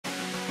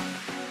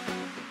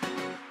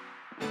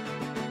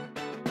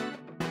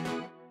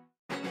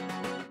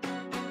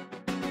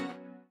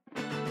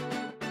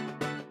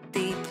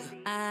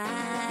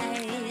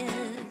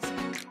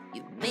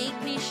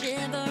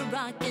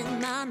spark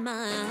in my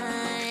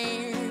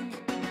mind.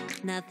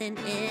 Nothing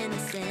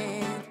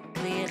innocent,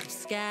 clear the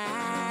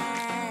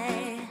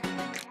sky.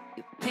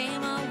 You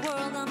paint my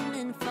world, I'm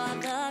in for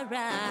the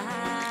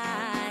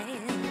ride.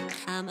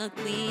 I'm a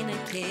queen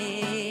of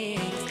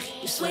kings.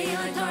 You sway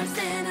like doors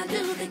and I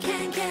do the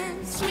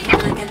can-can. Sweet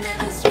like I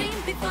never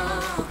streamed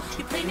before.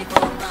 You play me for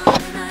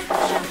fun and I can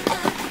shut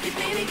up. You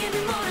baby give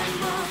me more and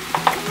more.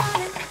 Come on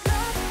and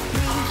love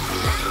me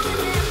like you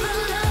never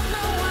loved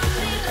no one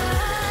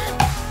before.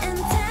 And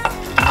tell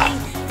me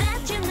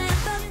that you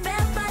never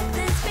felt like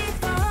this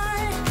before.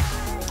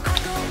 I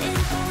go in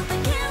for the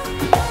kill,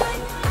 boy.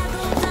 I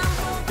go down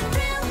for the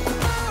thrill,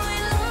 boy.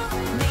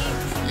 Love me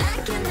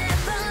like you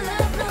never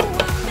loved no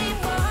one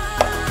before.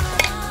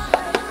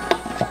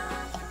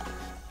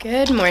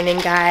 Good morning,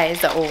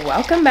 guys.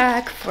 Welcome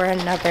back for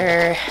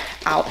another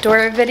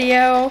outdoor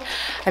video.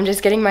 I'm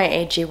just getting my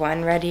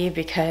AG1 ready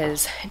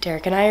because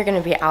Derek and I are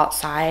going to be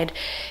outside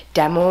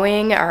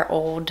demoing our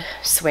old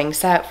swing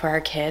set for our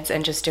kids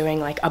and just doing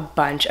like a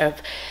bunch of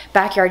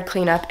backyard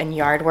cleanup and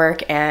yard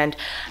work, and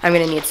I'm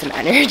going to need some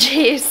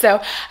energy.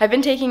 So I've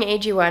been taking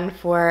AG1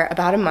 for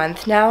about a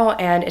month now,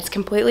 and it's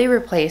completely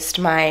replaced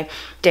my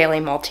daily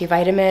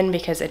multivitamin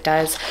because it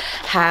does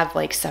have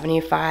like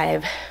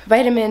 75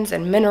 vitamins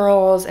and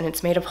minerals, and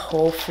it's made of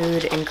whole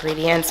food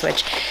ingredients,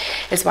 which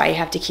is why you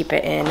have to keep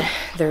it in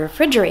the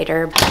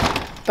refrigerator.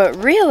 But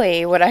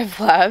really what I've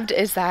loved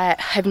is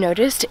that I've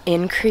noticed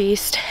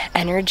increased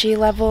energy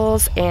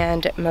levels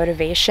and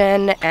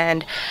motivation,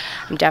 and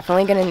I'm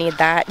definitely gonna need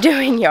that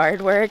doing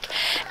yard work.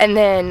 And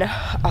then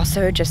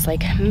also just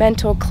like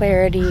mental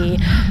clarity,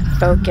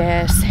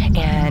 focus,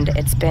 and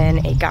it's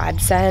been a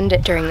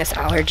godsend during this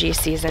allergy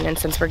season. And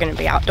since we're gonna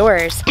be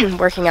outdoors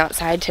working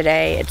outside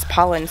today, it's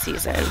pollen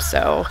season,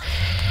 so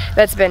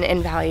that's been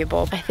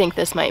invaluable. I think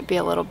this might be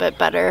a little bit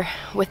better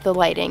with the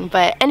lighting,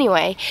 but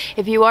anyway,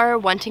 if you are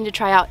wanting to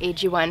try out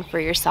AG1 for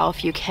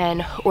yourself, you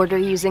can order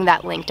using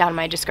that link down in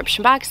my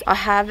description box. I'll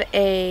have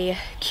a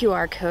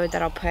QR code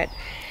that I'll put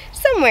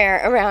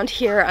somewhere around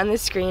here on the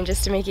screen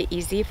just to make it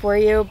easy for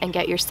you, and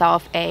get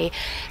yourself a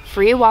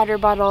free water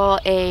bottle,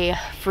 a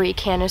free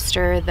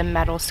canister, the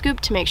metal scoop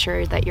to make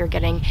sure that you're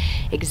getting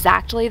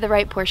exactly the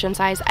right portion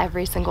size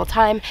every single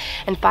time,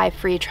 and 5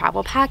 free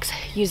travel packs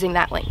using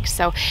that link.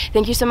 So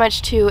thank you so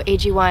much to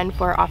AG1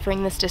 for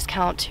offering this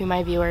discount to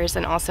my viewers,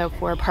 and also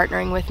for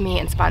partnering with me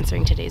and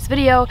sponsoring today's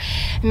video.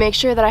 Make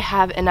sure that I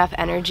have enough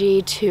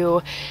energy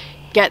to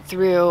get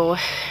through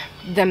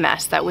the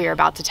mess that we are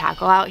about to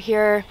tackle out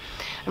here.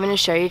 I'm gonna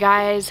show you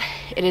guys.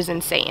 It is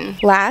insane.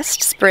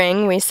 Last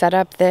spring, we set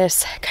up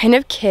this kind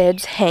of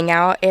kids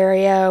hangout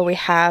area. We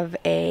have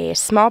a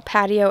small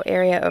patio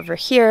area over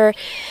here,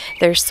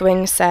 their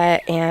swing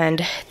set,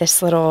 and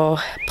this little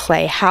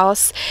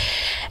playhouse.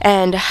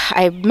 And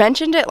I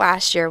mentioned it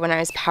last year when I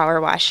was power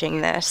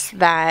washing this,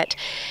 that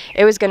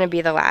it was gonna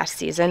be the last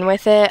season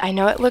with it. I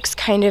know it looks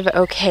kind of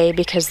okay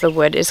because the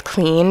wood is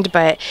cleaned,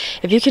 but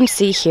if you can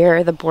see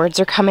here, the boards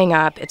are coming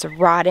up. It's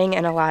rotting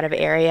in a lot of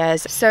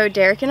areas. So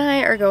Derek and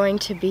I are going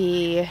to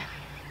be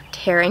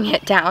tearing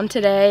it down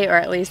today, or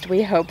at least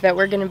we hope that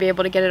we're going to be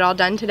able to get it all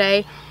done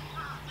today.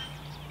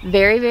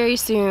 Very, very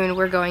soon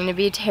we're going to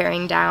be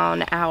tearing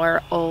down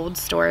our old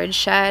storage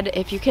shed.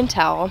 If you can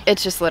tell,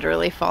 it's just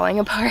literally falling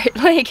apart.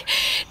 Like,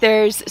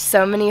 there's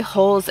so many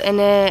holes in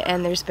it,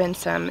 and there's been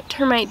some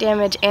termite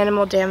damage,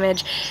 animal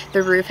damage.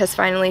 The roof has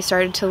finally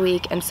started to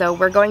leak, and so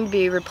we're going to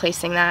be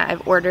replacing that.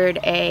 I've ordered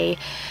a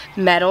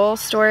metal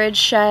storage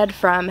shed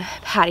from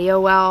Patio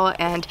Well,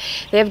 and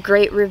they have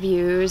great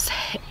reviews.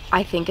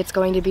 I think it's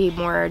going to be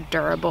more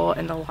durable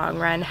in the long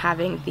run,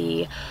 having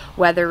the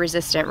weather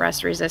resistant,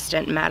 rust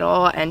resistant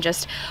metal, and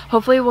just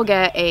hopefully we'll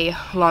get a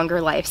longer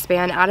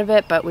lifespan out of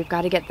it. But we've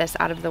got to get this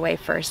out of the way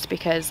first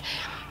because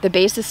the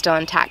base is still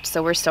intact,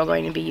 so we're still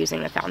going to be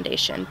using the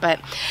foundation. But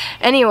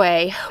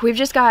anyway, we've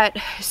just got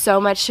so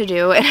much to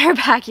do in our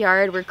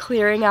backyard. We're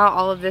clearing out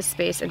all of this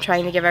space and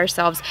trying to give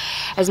ourselves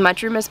as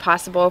much room as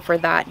possible for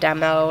that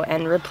demo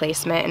and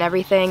replacement and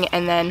everything.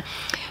 And then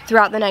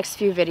throughout the next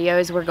few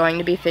videos, we're going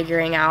to be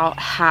figuring out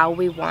how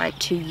we want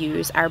to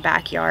use our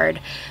backyard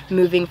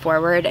moving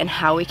forward, and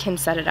how we can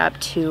set it up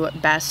to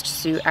best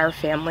suit our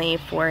family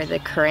for the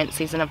current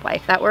season of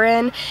life that we're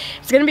in.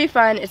 It's gonna be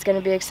fun, it's gonna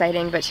be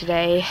exciting, but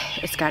today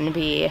it's going to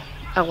be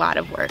a lot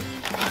of work.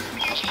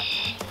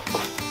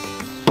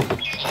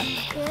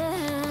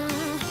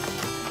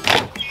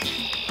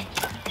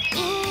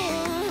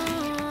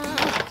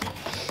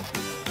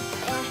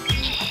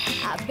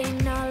 I've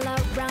been all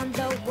around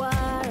the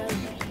world,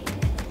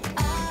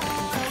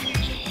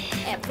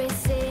 every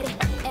city,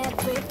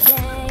 every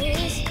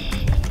place.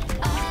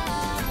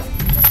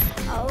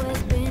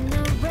 Always been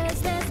a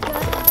restless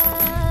girl,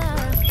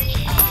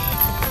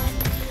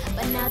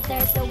 but now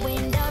there's a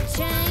wind of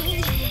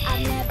change.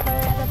 I've never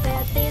ever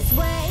felt this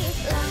way.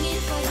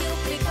 Longing for you,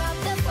 pick up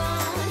the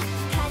phone,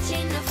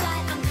 catching a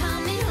flight. I'm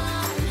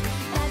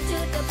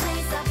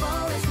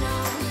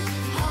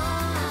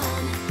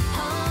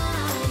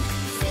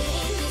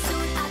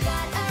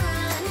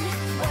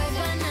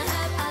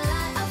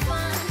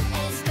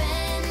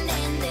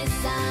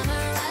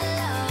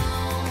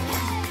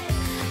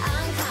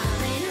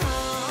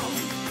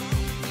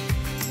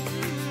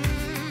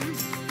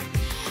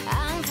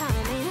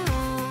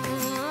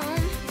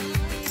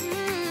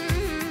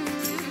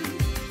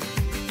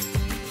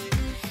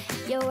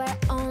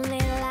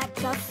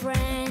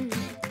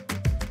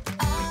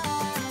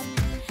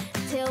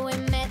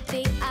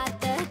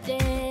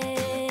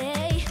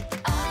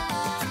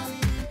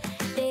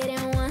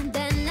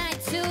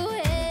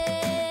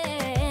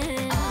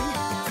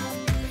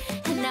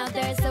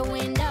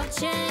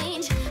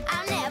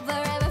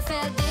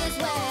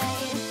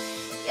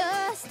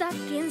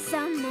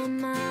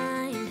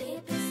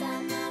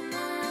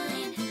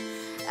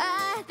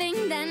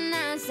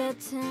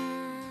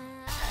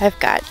I've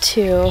got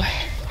to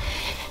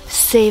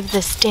save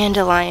this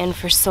dandelion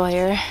for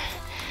Sawyer.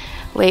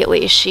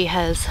 Lately she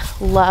has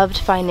loved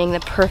finding the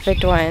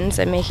perfect ones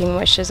and making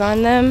wishes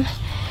on them,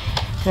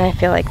 and I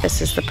feel like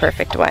this is the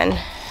perfect one.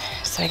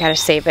 So I gotta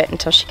save it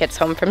until she gets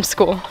home from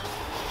school. Okay,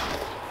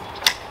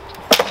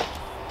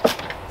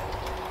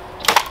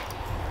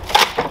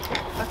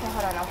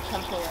 hold on, I'll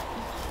come for you.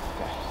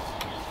 Okay.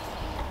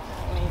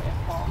 I don't need it to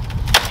fall.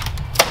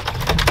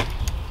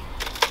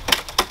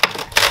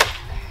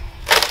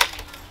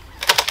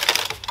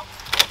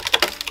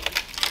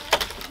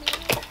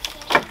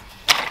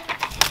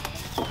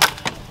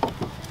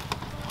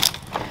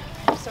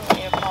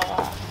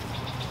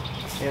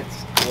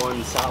 It's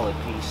one solid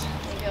piece.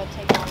 Maybe I'll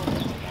take all of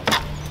it together.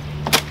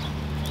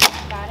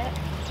 Got it?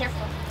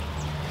 Careful.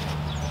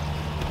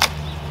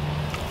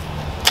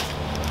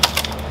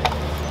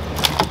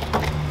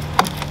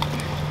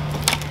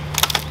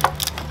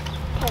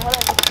 Okay, hold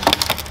on.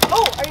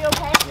 Oh, are you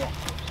okay? Yeah.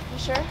 You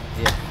sure?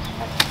 Yeah.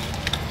 Okay.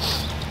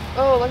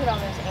 Oh, look at all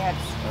those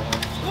ants.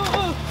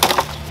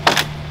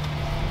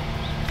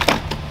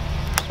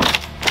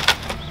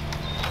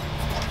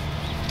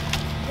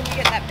 Can you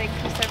get that big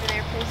piece over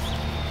there, please?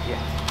 Yeah.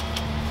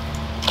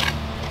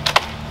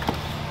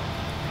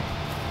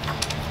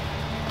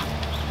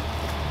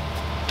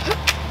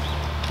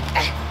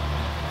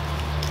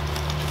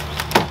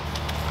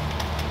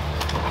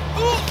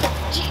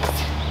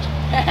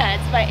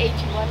 It's my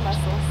AG1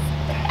 muscles.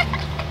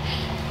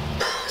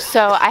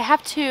 So I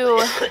have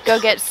to go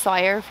get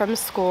Sawyer from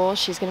school.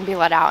 She's going to be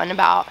let out in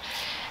about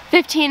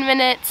 15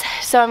 minutes.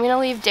 So I'm going to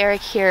leave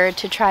Derek here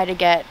to try to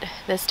get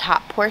this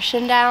top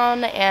portion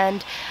down,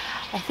 and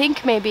I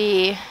think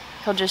maybe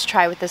he'll just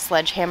try with the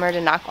sledgehammer to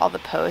knock all the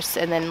posts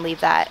and then leave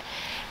that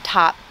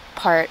top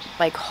part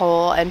like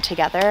whole and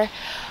together,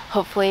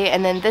 hopefully.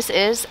 And then this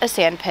is a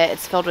sand pit.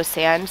 It's filled with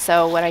sand,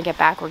 so when I get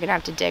back we're gonna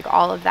have to dig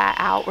all of that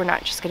out. We're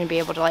not just gonna be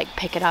able to like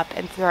pick it up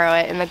and throw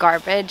it in the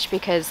garbage,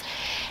 because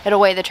it'll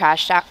weigh the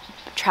trash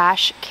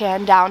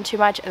can down too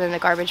much, and then the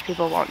garbage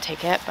people won't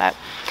take it. But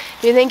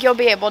do you think you'll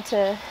be able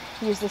to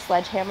use the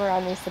sledgehammer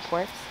on these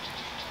supports?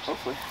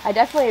 Hopefully. I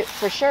definitely,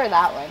 for sure,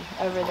 that one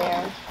over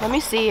there. Let me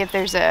see if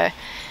there's a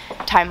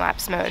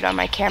time-lapse mode on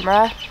my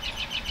camera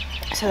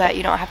so that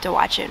you don't have to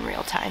watch it in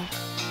real time.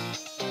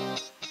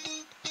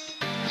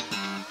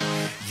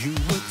 You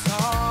were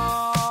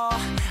tall,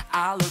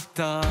 I looked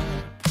up.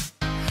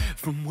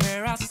 From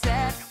where I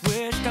sat,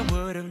 wished I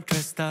wouldn't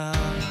dressed up.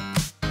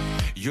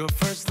 Your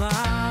first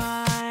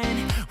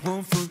line,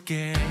 won't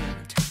forget.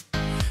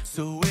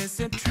 So is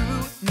it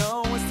true,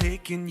 no one's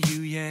taking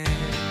you yet?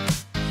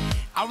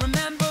 I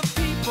remember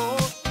people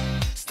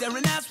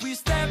staring as we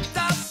stepped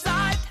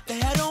outside. They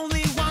had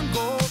only one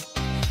goal,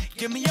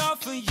 get me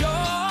off of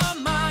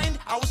your mind.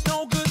 I was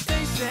no good,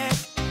 they said.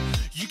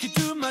 You could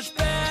do much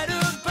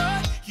better,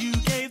 but you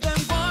gave them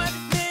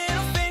one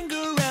middle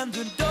finger and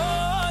the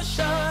door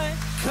shut.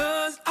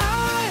 'Cause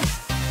I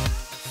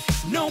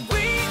know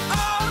we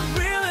are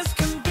real as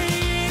can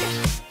be.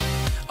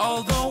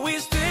 Although we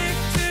stick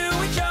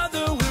to each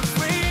other, we're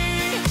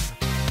free.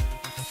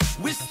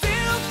 We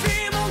still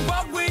dream of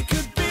what we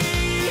could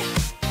be.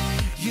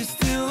 You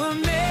still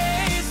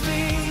amaze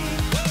me.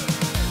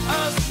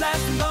 Us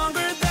lasting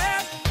longer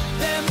than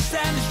them,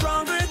 standing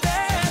stronger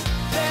than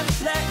them,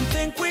 letting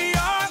think we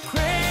are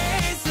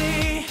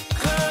crazy.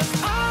 'Cause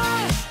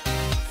I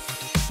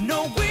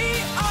know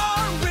we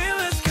are real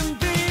as can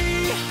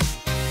be.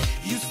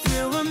 You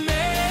still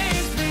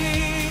amaze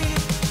me.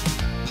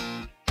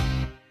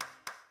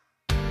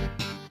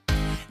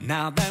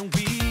 Now that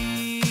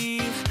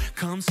we've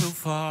come so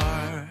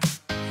far,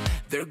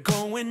 they're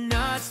going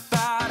nuts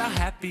about how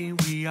happy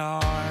we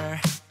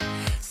are.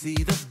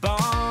 See the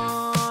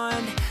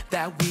bond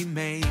that we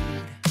made.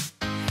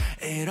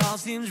 It all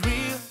seems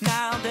real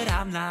now that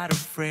I'm not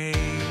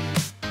afraid.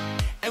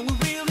 And we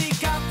really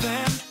got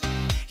them.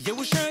 Yeah,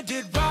 we sure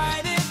did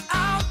write it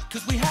out.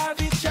 'Cause we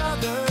have each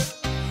other.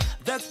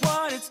 That's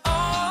what it's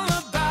all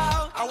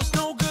about. I was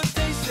no good,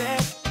 they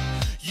said.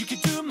 You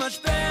could do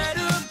much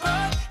better,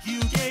 but you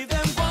gave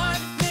them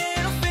one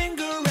middle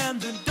finger and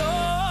the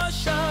door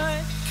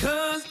shut.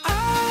 'Cause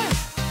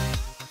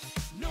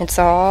It's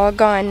all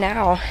gone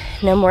now.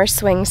 No more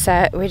swing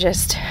set. We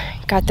just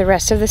got the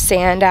rest of the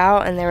sand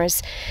out, and there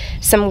was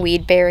some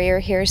weed barrier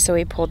here, so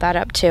we pulled that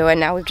up too, and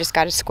now we've just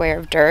got a square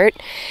of dirt.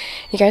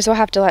 You guys will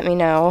have to let me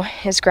know,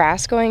 is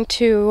grass going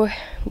to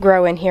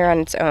grow in here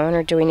on its own,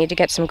 or do we need to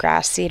get some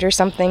grass seed or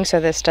something so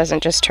this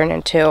doesn't just turn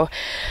into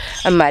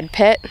a mud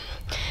pit?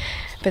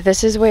 But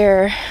this is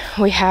where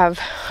we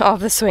have all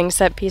the swing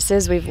set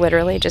pieces. We've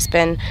literally just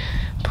been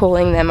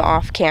pulling them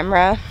off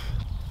camera.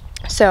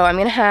 So I'm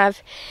gonna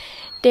have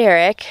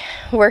Derek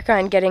work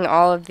on getting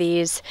all of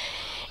these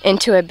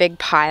into a big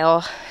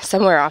pile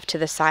somewhere off to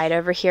the side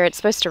over here. It's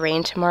supposed to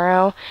rain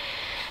tomorrow,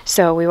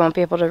 so we won't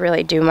be able to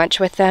really do much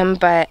with them,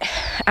 but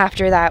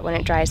after that, when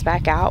it dries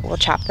back out, we'll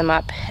chop them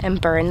up and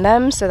burn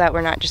them so that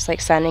we're not just like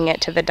sending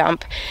it to the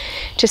dump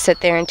to sit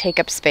there and take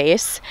up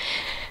space.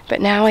 But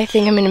now I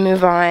think I'm going to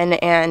move on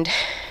and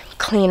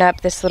clean up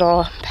this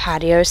little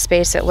patio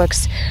space. It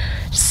looks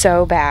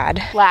so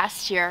bad.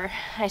 Last year,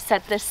 I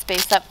set this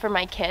space up for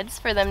my kids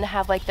for them to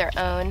have like their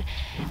own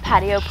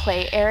patio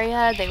play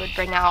area. They would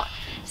bring out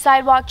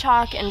sidewalk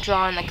chalk and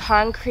draw on the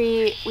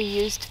concrete. We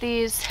used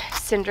these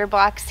cinder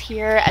blocks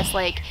here as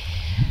like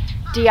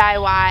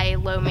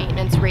DIY low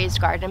maintenance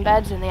raised garden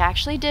beds, and they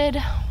actually did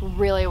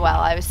really well.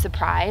 I was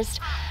surprised,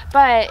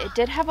 but it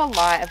did have a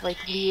lot of like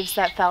leaves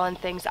that fell and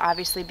things,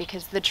 obviously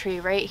because of the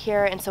tree right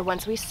here. And so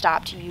once we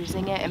stopped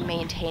using it and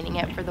maintaining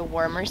it for the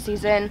warmer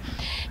season,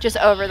 just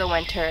over the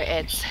winter,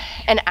 it's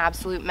an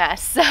absolute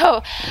mess.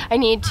 So I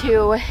need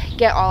to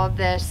get all of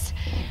this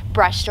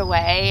brushed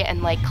away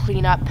and like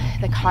clean up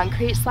the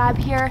concrete slab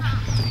here.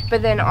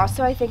 But then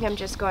also I think I'm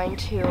just going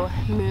to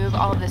move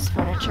all of this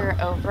furniture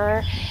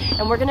over,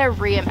 and we're gonna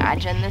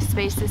reimagine this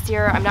space this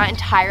year. I'm not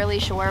entirely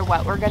sure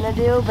what we're gonna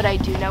do, but I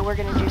do know we're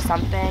gonna do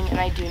something, and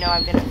I do know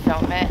I'm gonna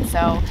film it,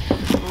 so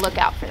look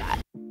out for that.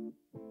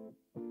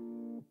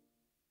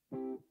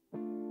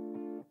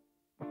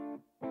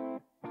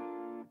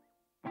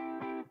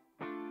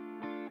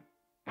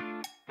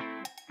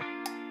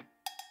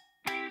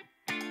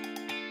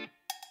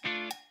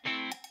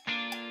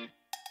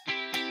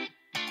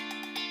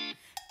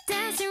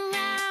 Dance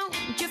around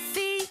your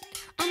feet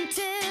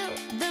until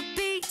the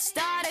beat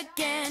start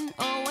again.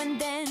 Oh, and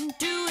then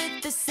do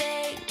it the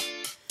same.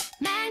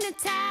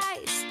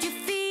 Magnetized, you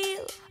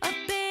feel a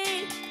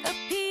big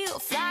appeal,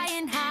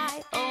 flying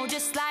high. Oh,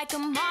 just like a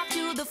moth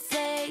to the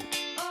flame.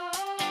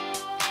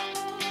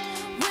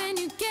 When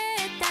you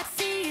get that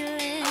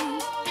feeling,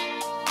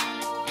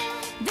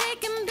 they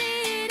can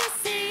be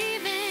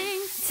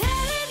deceiving.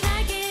 Tell it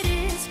like it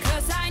is,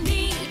 'cause I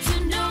need to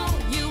know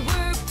you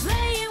were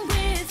playing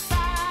with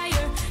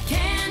fire.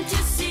 Can't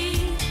you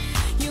see?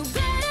 You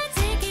better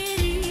take it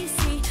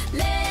easy,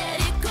 let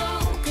it go,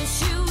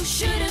 'cause you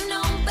should have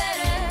known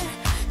better.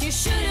 You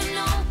should have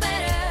known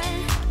better.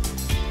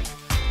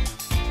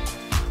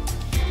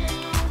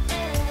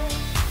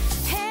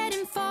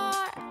 Heading for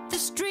the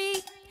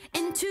street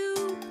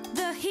into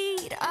the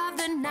heat of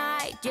the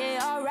night. Yeah,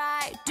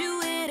 alright,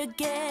 do it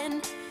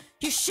again.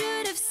 You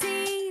should have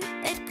seen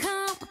it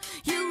come.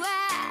 You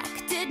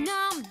acted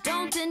numb,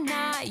 don't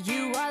deny.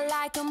 You are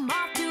like a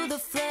moth to the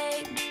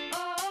flame.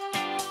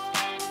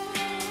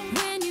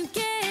 When you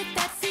get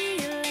that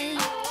feeling,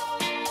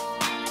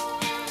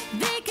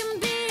 they can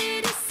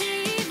be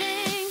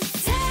deceiving.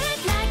 Tell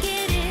it like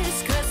it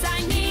is, 'cause I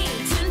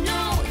need to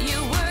know you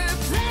were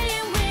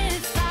playing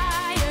with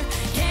fire.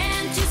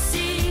 Can't you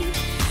see?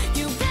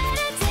 You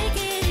better take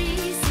it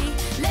easy,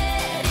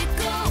 let it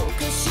go,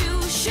 'cause you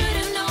should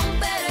have known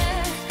better.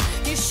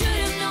 You should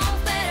have known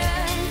better.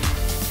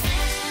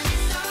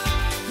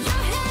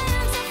 Your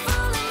hands are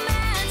full of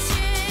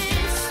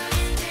matches,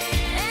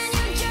 and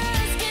you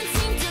just can't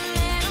seem to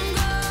let them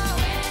go.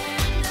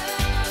 And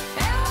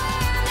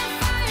when the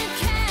fire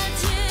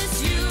catches,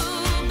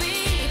 you'll be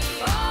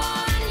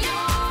on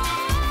your.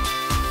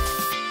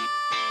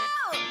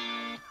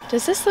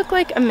 Does this look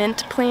like a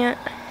mint plant?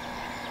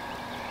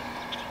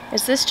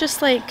 Is this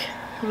just like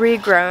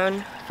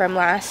regrown from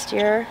last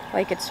year?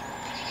 Like it's,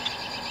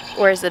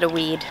 or is it a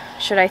weed?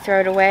 Should I throw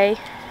it away?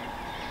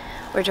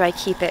 Or do I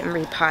keep it and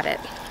repot it?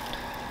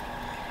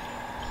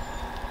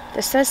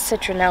 This says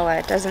citronella,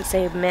 it doesn't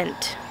say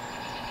mint.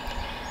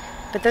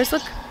 But those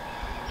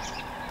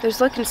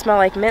look and smell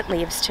like mint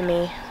leaves to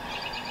me.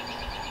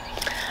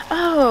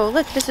 Oh,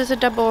 look, this is a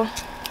double.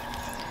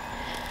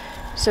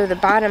 So the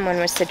bottom one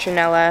was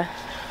citronella.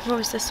 What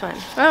was this one?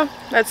 Oh,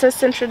 that says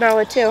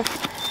citronella too.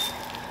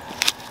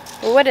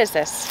 Well, what is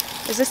this?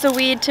 Is this a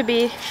weed to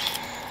be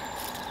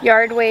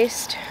yard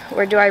waste,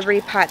 or do I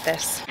repot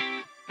this?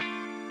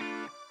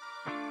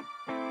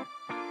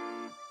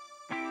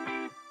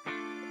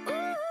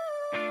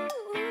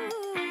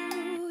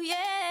 Ooh,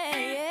 yeah,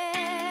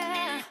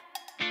 yeah.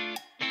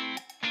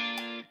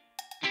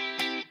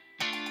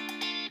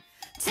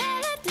 Tell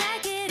it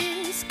like it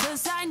is,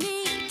 'cause I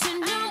need to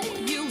know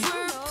you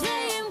were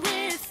playing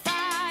with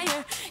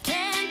fire.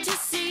 Can't you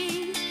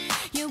see?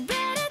 You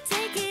better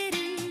take it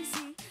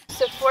easy.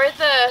 So for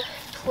the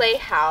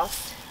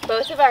playhouse,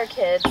 both of our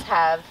kids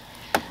have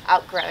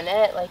outgrown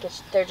it. Like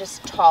they're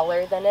just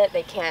taller than it.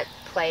 They can't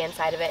play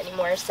inside of it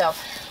anymore. So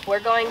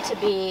we're going to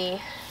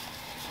be,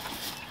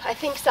 I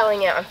think,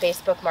 selling it on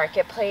Facebook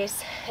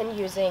Marketplace and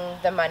using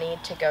the money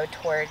to go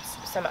towards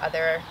some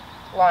other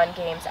lawn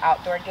games,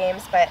 outdoor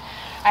games. But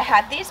I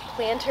had these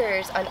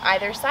planters on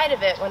either side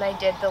of it when I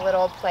did the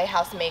little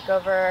playhouse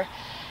makeover.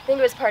 I think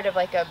it was part of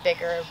like a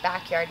bigger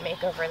backyard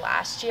makeover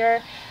last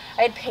year.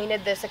 I had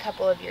painted this a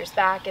couple of years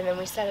back, and then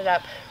we set it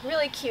up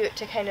really cute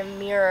to kind of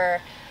mirror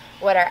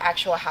what our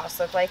actual house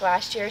looked like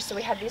last year. So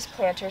we had these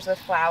planters with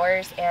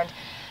flowers, and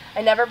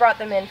I never brought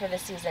them in for the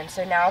season,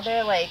 so now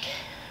they're like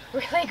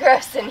really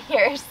gross in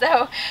here.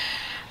 So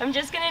I'm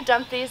just gonna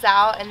dump these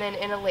out, and then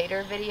in a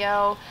later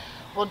video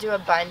we'll do a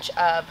bunch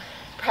of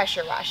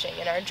pressure washing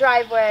in our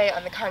driveway,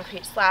 on the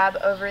concrete slab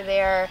over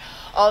there,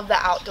 all of the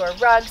outdoor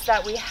rugs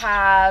that we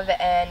have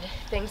and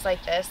things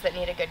like this that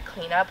need a good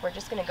cleanup. We're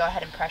just going to go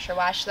ahead and pressure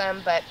wash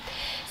them, but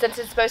since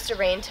it's supposed to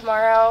rain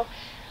tomorrow,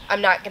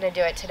 I'm not going to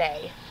do it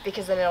today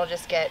because then it'll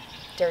just get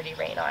dirty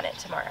rain on it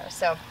tomorrow.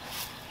 So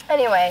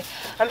anyway,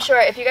 I'm sure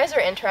if you guys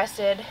are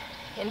interested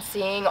in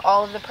seeing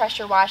all of the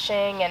pressure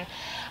washing, and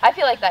I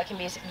feel like that can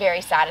be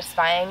very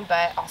satisfying,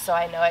 but also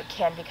I know it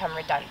can become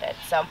redundant.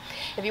 So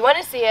if you want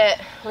to see it,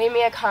 leave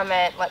me a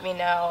comment, let me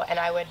know, and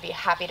I would be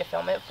happy to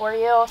film it for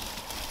you.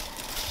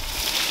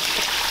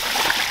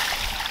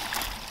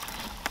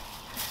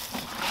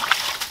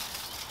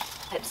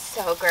 It's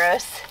so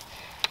gross.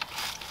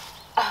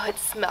 Oh, it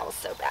smells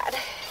so bad.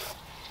 This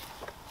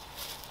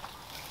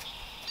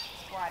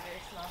water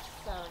smells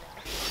so nice.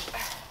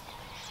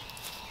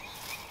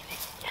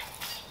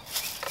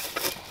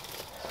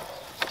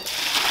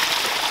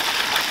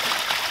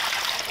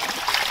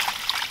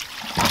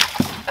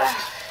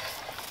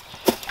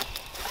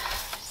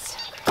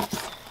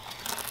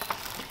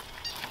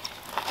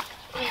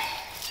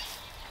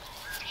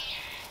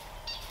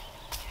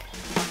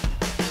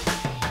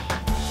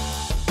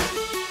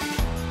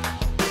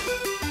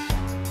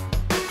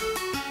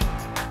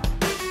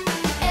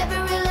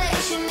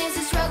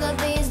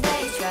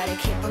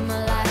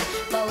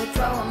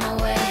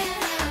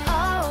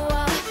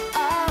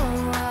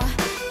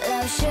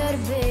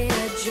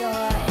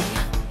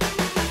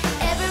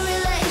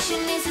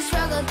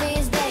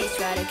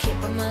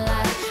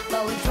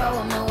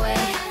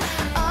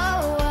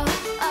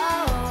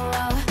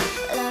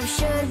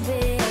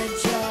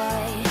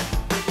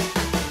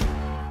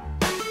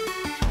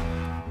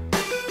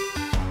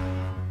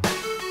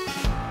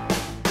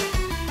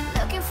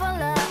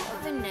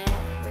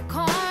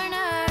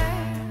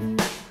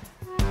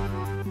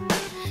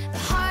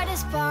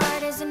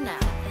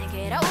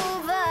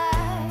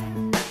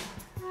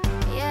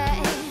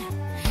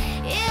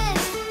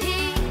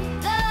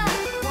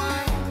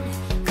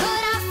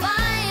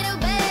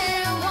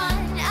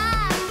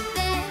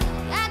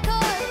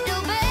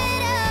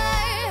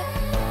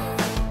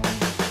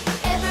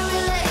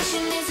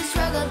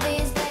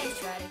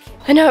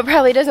 I know it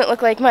probably doesn't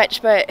look like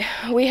much, but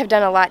we have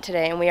done a lot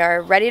today and we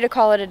are ready to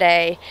call it a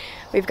day.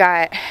 We've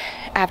got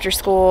after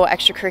school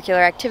extracurricular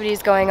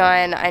activities going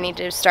on. I need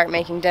to start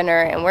making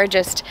dinner and we're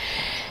just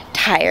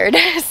tired.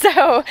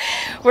 So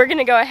we're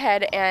gonna go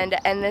ahead and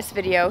end this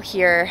video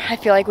here. I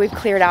feel like we've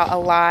cleared out a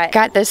lot.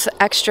 Got this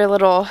extra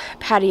little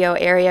patio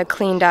area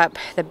cleaned up.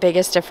 The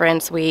biggest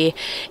difference, we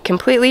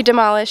completely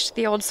demolished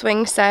the old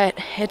swing set.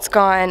 It's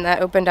gone.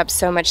 That opened up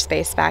so much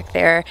space back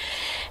there.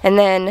 And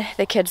then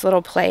the kids'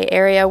 little play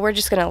area, we're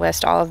just gonna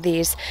list all of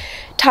these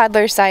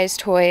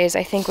toddler-sized toys.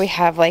 I think we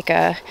have like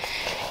a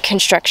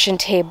construction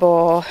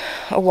table,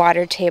 a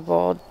water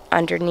table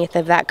underneath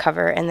of that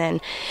cover, and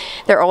then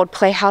their old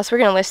playhouse. We're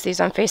going to list these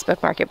on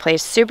Facebook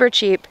Marketplace super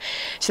cheap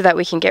so that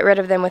we can get rid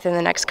of them within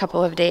the next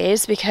couple of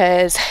days,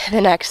 because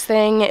the next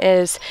thing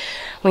is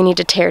we need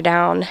to tear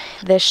down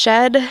this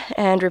shed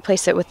and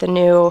replace it with the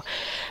new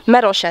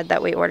metal shed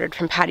that we ordered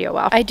from Patio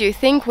Well. I do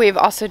think we've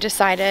also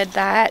decided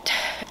that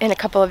in a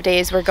couple of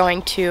days we're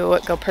going to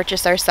go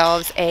purchase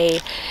ourselves a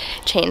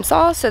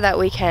chainsaw so that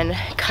we can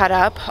cut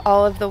up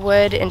all of the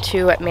wood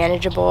into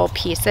manageable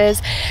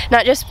pieces,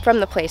 not just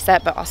from the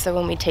playset but also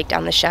when we take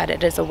down the shed.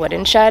 It is a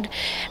wooden shed,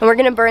 and we're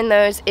gonna burn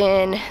those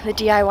in the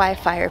DIY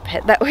fire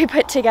pit that we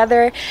put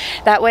together.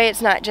 That way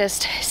it's not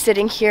just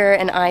sitting here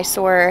an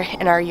eyesore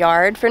in our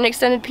yard for an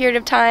extended period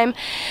of time,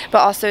 but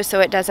also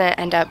so it doesn't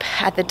end up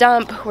at the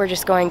dump. We're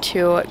just going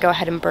to go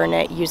ahead and burn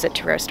it, use it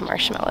to roast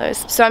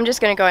marshmallows. So I'm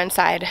just gonna go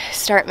inside,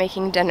 start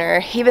making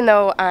dinner. Even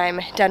though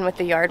I'm done with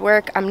the yard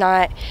work, I'm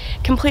not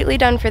completely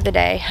done for the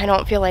day. I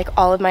don't feel like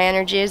all of my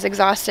energy is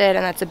exhausted,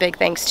 and that's a big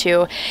thanks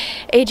to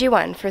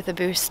AG1 for the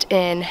boost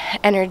in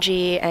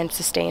energy and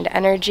sustained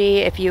energy.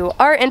 If you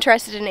are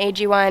interested in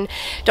AG1,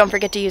 don't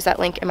forget to use that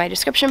link in my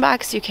description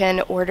box. You can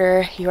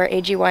order your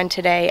AG1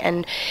 today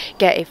and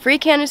get a free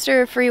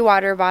canister, free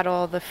water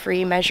bottle, the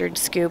free measured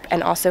scoop,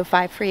 and also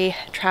 5 free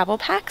travel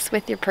packs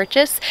with your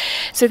purchase.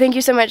 So thank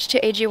you so much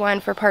to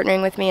AG1 for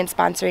partnering with me and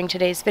sponsoring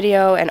today's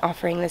video and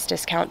offering this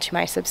discount to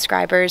my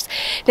subscribers.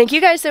 Thank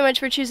you guys so much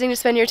for choosing to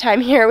spend your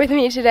time here with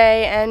me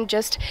today and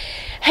just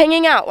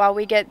hanging out while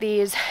we get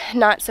these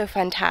not so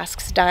fun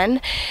tasks done.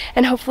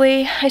 And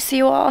hopefully I see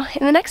you all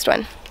in the next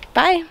one.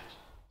 Bye.